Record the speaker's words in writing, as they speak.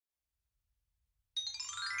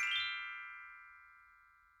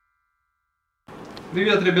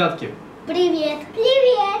Привет, ребятки! Привет!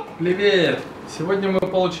 Привет! Привет! Сегодня мы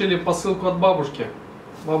получили посылку от бабушки.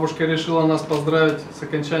 Бабушка решила нас поздравить с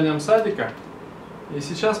окончанием садика. И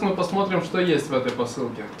сейчас мы посмотрим, что есть в этой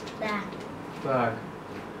посылке. Да. Так,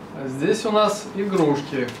 а здесь у нас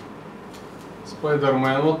игрушки.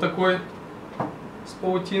 Спайдермен вот такой, с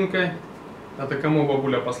паутинкой. Это кому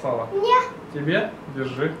бабуля послала? Мне. Тебе?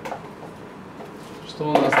 Держи. Что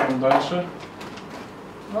у нас там дальше?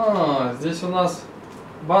 А, здесь у нас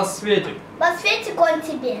бас-светик. Бас-светик он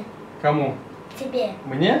тебе. Кому? Тебе.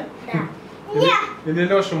 Мне? Да. Или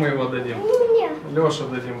Леше мы его дадим? Мне. Леше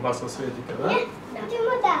дадим баса-светика, да? Да.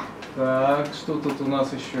 Ему да. Так, что тут у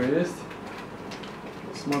нас еще есть?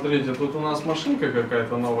 Смотрите, тут у нас машинка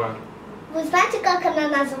какая-то новая. Вы знаете, как она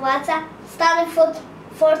называется? Старый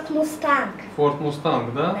Форд Мустанг. Форд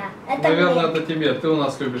Мустанг, да? Да. Это наверное, мне. это тебе. Ты у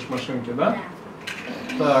нас любишь машинки, да?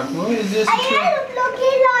 Да. Так, ну и здесь А еще... я люблю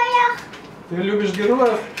героев. Ты любишь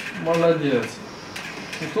героев? Молодец.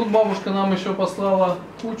 И тут бабушка нам еще послала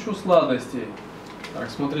кучу сладостей. Так,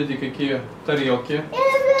 смотрите, какие тарелки.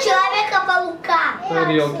 Человека-паука.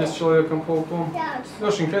 Тарелки с Человеком-пауком.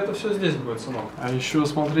 Лешенька, это все здесь будет, сынок. А еще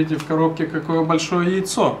смотрите, в коробке какое большое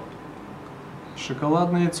яйцо.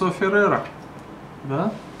 Шоколадное яйцо Феррера.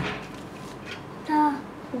 Да? Да.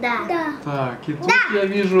 Да. Так, и тут я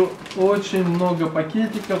вижу очень много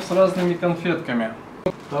пакетиков с разными конфетками.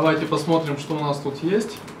 Давайте посмотрим, что у нас тут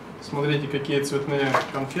есть. Смотрите, какие цветные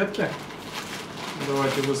конфетки.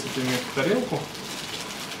 Давайте высыпем их в тарелку.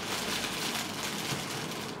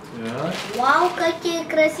 Так. Вау, какие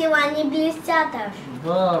красивые они блестят аж.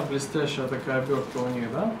 Да, блестящая такая обертка у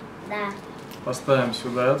них, да? Да. Поставим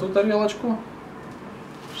сюда эту тарелочку.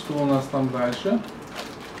 Что у нас там дальше?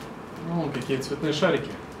 Ну, какие цветные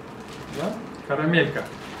шарики. Да? Карамелька.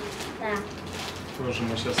 Да. Тоже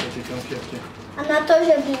мы сейчас эти конфетки. Она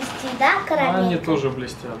тоже блестит, да, карамелька? Они тоже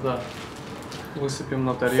блестят, да. Высыпем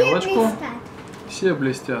на тарелочку. Все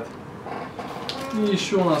блестят. И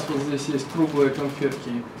еще у нас вот здесь есть круглые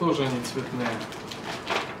конфетки. Тоже они цветные.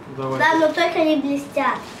 Давайте. Да, но только не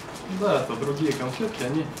блестят. Да, это другие конфетки,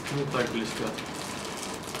 они не так блестят.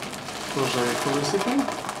 Тоже их высыпем.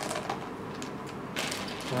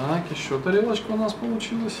 Так, еще тарелочка у нас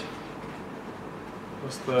получилась.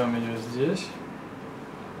 Поставим ее здесь.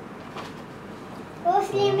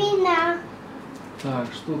 После меня. Так,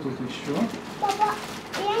 что тут еще? Папа,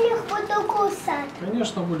 я не буду кусать.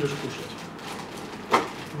 Конечно, будешь кушать.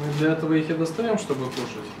 Мы для этого их и достаем, чтобы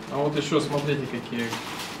кушать. А вот еще смотрите, какие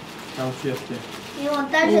конфетки. И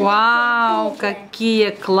вот даже Вау, такие какие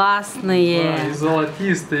классные! Да, и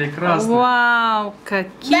золотистые, и красные. Вау,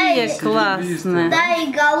 какие Да, и классные! да,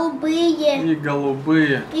 и голубые. И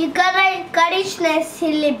голубые. И коричневые,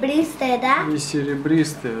 серебристые, да? И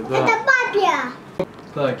серебристые, да. Это папа.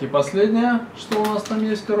 Так, и последнее, что у нас там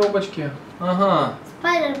есть в коробочке. Ага,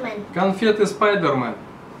 Спайдермен. конфеты Спайдермен.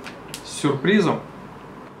 С сюрпризом.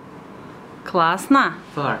 Классно!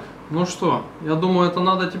 Так, ну что, я думаю, это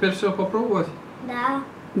надо теперь все попробовать. Да.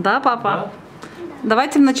 Да, папа? Да?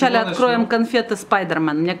 Давайте вначале чего откроем начнем? конфеты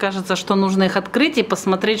Спайдермен. Мне кажется, что нужно их открыть и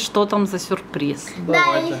посмотреть, что там за сюрприз.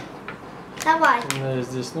 Давайте. Давай. У меня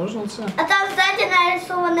есть здесь ножницы. А там сзади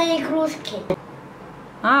нарисованы игрушки.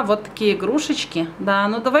 А, вот такие игрушечки. Да,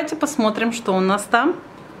 ну давайте посмотрим, что у нас там.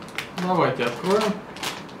 Давайте откроем.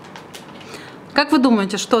 Как вы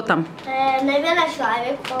думаете, что там? Наверное,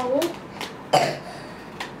 Человек-паук.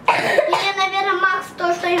 Или, наверное, Макс,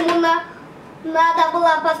 то, что ему надо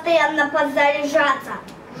было постоянно подзаряжаться.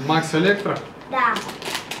 Макс Электро. Да.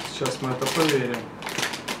 Сейчас мы это проверим.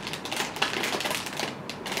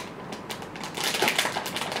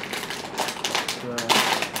 Так.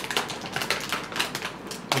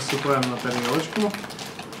 Насыпаем на тарелочку.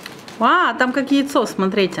 А, там как яйцо,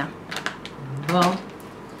 смотрите. Да.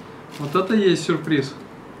 Вот это и есть сюрприз.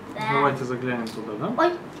 Да. Давайте заглянем туда, да?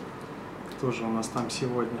 Ой. Кто же у нас там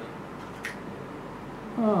сегодня?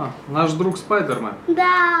 А, наш друг Спайдермен.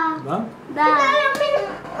 Да. Да? Да.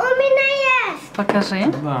 У меня есть.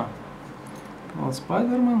 Покажи. Да. Вот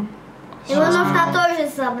Спайдермен. Его Сейчас нужно мы тоже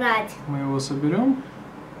собрать. его соберем.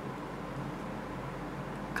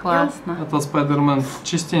 Классно. Этот Спайдермен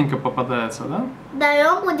частенько попадается, да? Да, и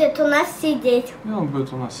он будет у нас сидеть. И он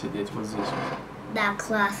будет у нас сидеть вот здесь. Вот. Да,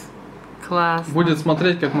 класс. Классно. Будет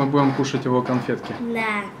смотреть, как мы будем кушать его конфетки.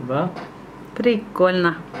 Да. Да?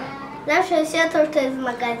 Прикольно. Дальше все то, что из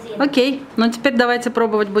магазина. Окей, ну теперь давайте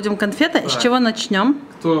пробовать будем конфеты. С Так. чего начнем?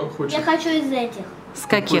 Кто хочет? Я хочу из этих. С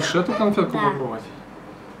каких? Хочешь эту конфетку Да. попробовать?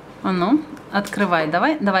 А ну, открывай,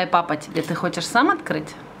 давай. Давай, папа, тебе. Ты хочешь сам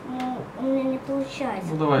открыть? Ну, у меня не получается.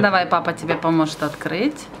 Ну давай. Давай, папа тебе поможет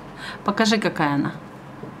открыть. Покажи, какая она.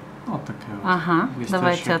 Вот такая вот. Ага,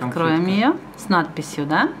 давайте откроем ее с надписью,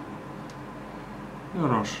 да?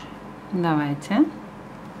 Рожь. Давайте.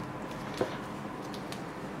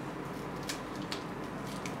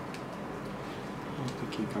 Вот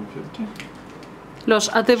такие конфетки. Лёш,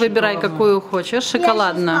 а ты выбирай, какую хочешь.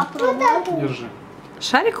 Шоколадную. Держи.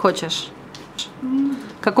 Шарик хочешь?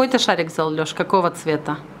 Какой ты шарик взял, Лёш? Какого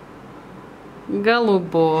цвета?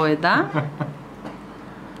 Голубой, да?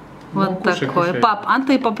 Вот кушай, такой. кушай. Пап, а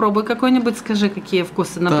ты попробуй какой-нибудь, скажи, какие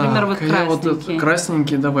вкусы. Например, вот я вот красненький.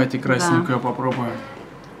 красненький, давайте красненькую попробуем.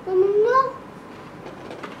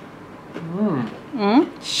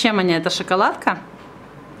 С чем они? Это шоколадка?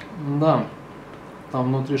 Да. Там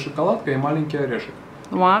внутри шоколадка и маленький орешек.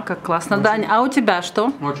 О, как классно. Дань, а у тебя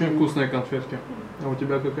что? Очень вкусные конфетки. А у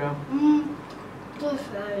тебя какая?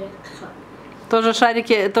 Тоже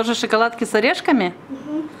шарики, тоже шоколадки с орешками?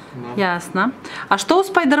 Да. Ясно. А что у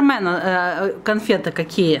Спайдермена конфеты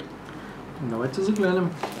какие? Давайте заглянем.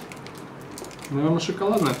 Наверное,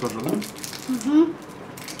 шоколадная тоже, да?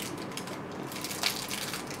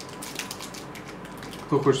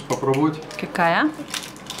 Кто хочет попробовать? Какая?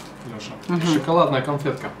 Леша. Шоколадная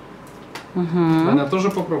конфетка. Она тоже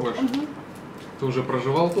попробуешь? Ты уже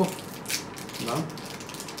проживал ту? Да?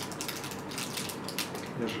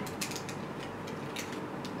 Держи.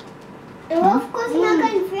 Его вкусная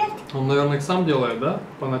конфетка. Он, наверное, их сам делает, да?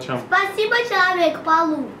 По ночам? Спасибо,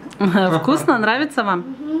 Человек-паук. Вкусно? Нравится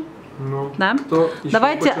вам? Ну, Да? кто еще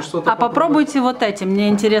Давайте, хочет что-то а попробуйте вот эти. Мне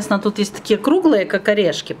интересно, тут есть такие круглые, как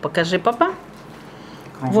орешки. Покажи, папа.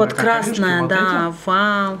 Круглые, Вот как красная, орешки, вот да, эти?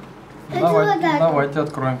 вау. Давайте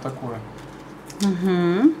откроем такую.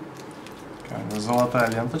 Такая золотая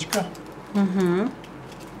ленточка.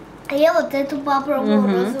 А я вот эту попробую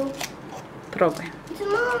розовую. Пробуй.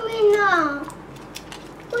 Мамина,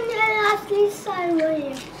 у меня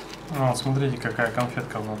слисали. Вот, смотрите, какая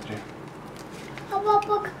конфетка внутри. А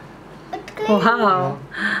папа открыл. Вау.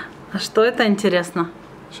 А что это интересно?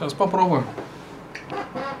 Сейчас попробуем.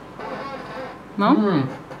 Ну?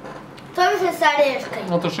 Тоже с орешкой.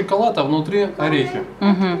 Это шоколад, а внутри орехи.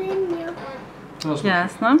 Сейчас,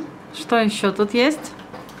 Ясно. Что еще тут есть?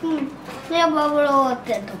 Я попробую вот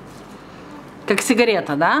эту. Как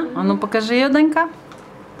сигарета, да? А ну покажи ее, Данька.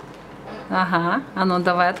 Ага. А ну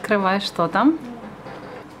давай открывай, что там?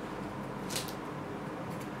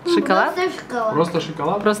 Шоколад? Просто шоколад. Просто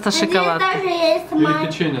шоколад? Просто А здесь шоколад. даже есть Или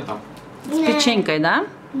печенье там? С печенькой, да?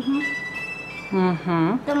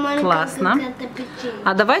 Классно.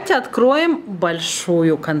 А давайте откроем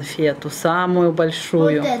большую конфету, самую Вот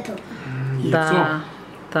большую. эту. Да,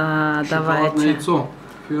 да, Шоколадное давайте. яйцо.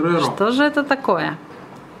 Ферреро. Что же это такое?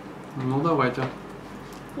 Ну, давайте.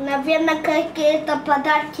 Наверное, какие-то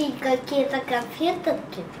подарки, какие-то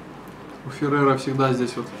конфетки. У Ферреро всегда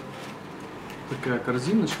здесь вот такая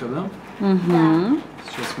корзиночка, да?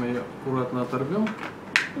 Сейчас мы ее аккуратно оторвем.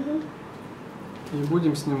 И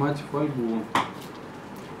будем снимать фольгу.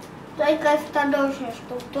 Только осторожно,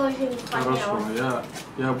 чтобы тоже не Хорошо, понялось.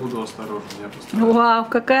 я буду осторожен, я постараюсь. Вау,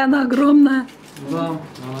 какая она огромная. Да,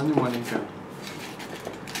 она не маленькая.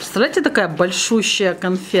 Представляете, такая большущая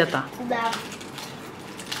конфета. Да.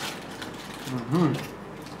 Угу.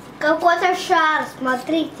 Какой-то шар,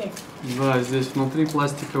 смотрите. Да, здесь внутри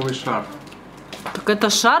пластиковый шар. Так это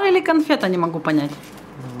шар или конфета, не могу понять.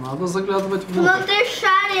 Надо заглядывать внутрь. Внутри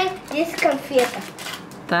шара есть конфета.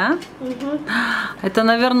 Да? Это,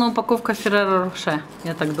 наверное, упаковка Ферреро Роше,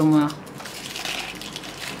 я так думаю.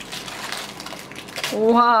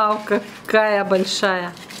 Вау, какая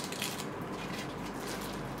большая.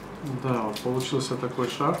 Да, вот получился такой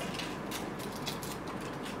шар.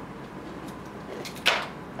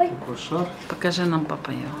 Такой шар. Покажи нам,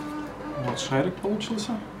 папа, ее. Вот шарик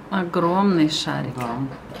получился. Огромный шарик. Да.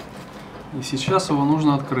 И сейчас его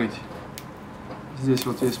нужно открыть. Здесь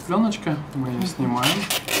вот есть пленочка, мы ее снимаем.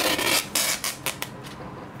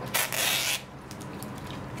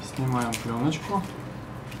 Снимаем пленочку.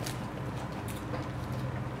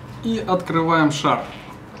 И открываем шар.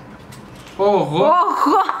 Ого!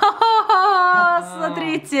 Ого!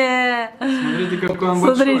 Смотрите! Смотрите, какой он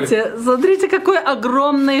большой. Смотрите, какой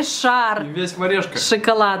огромный шар И весь в орешках.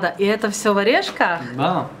 шоколада. И это все в орешках?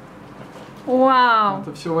 Да, Вау!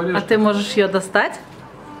 это все в А орешках. ты можешь ее достать?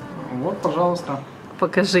 Вот, пожалуйста.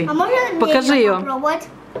 Покажи. А можно Покажи ее. попробовать?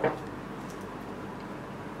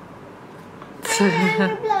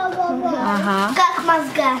 Ага. Как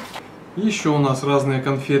мозга. Еще у нас разные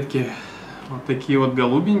конфетки. Вот такие вот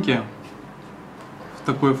голубенькие. В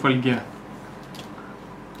такой фольге.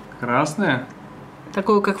 Красные.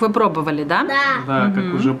 Такую, как вы пробовали, да? Да, Да,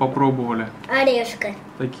 как уже попробовали. орешка.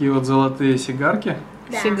 Такие вот золотые сигарки.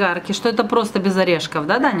 Да. Сигарки. Что это просто без орешков,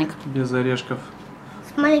 да, Даник? Без орешков.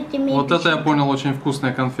 Смотрите, Вот это я понял, очень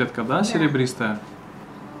вкусная конфетка, да, серебристая?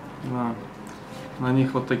 Да. На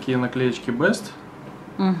них вот такие наклеечки Best.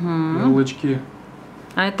 Угу. Ярлычки.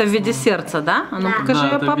 А это в виде сердца, да? А ну Да. покажи Да,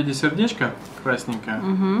 ее, это в пап. виде сердечка красненькое.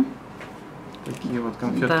 Угу. Такие вот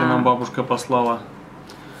конфетки Да. нам бабушка послала.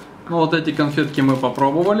 Ну вот эти конфетки мы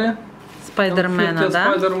попробовали. Спайдермена, Конфетки от да?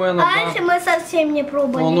 Спайдермена, А если мы совсем не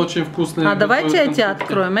пробовали? Он очень вкусный. А давайте готовит эти конфетки.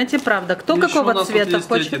 откроем. Эти правда. Кто Еще у какого нас цвета тут есть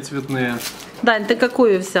хочет? эти цветные. Дань, ты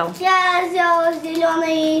какую взял? Я взяла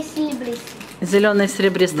зеленый и серебристый. Зеленый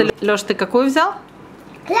серебристый. Леш, ты какую взял?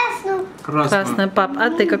 Красную. Красную. Красный, пап. А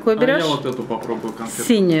ты какую А берешь? я вот эту попробую конфетку.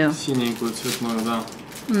 Синюю. Синенькую цветную, да.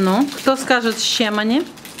 Ну, кто скажет, с чем они?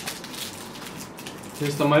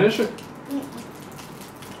 Есть там орешек?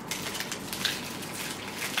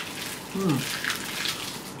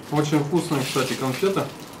 Очень вкусная, кстати, конфета.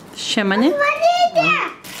 С чем они?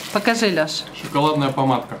 Покажи, Леш. Шоколадная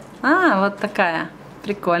помадка. А, вот такая.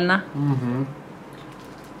 Прикольно.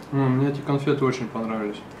 Угу. Мне эти конфеты очень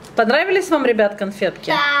понравились. Понравились вам, ребят, конфетки?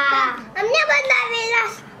 Да. А мне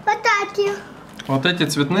понравилось вот эти. Вот эти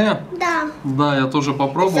цветные? Да. Да, я тоже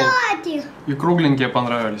попробовал. Эти. И кругленькие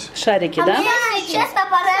понравились. Шарики, А да? мне, честно,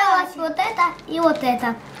 понравилось вот это и вот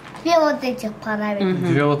это. Две вот этих понравились.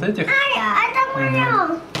 Две вот этих. Это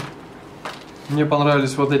мое. Мне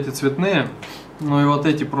понравились вот эти цветные. Ну и вот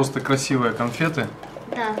эти просто красивые конфеты.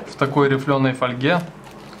 Да. В такой рифленой фольге.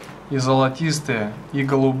 И золотистые, и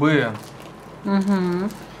голубые. Угу.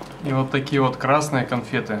 И вот такие вот красные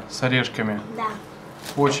конфеты с орешками. Да.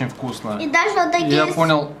 Очень вкусно. И даже вот такие. Я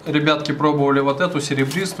понял, ребятки пробовали вот эту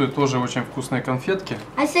серебристую, тоже очень вкусные конфетки.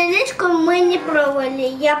 А сердечко мы не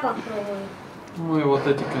пробовали, я попробую. Ну и вот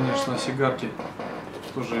эти, конечно, сигарки.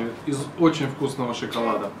 Тоже из очень вкусного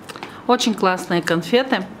шоколада. Очень классные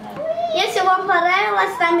конфеты. Если вам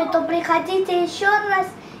понравилось с нами, то приходите еще раз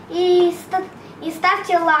и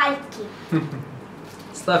ставьте лайки.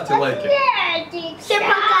 Ставьте лайки. Всем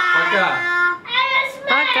пока! Пока!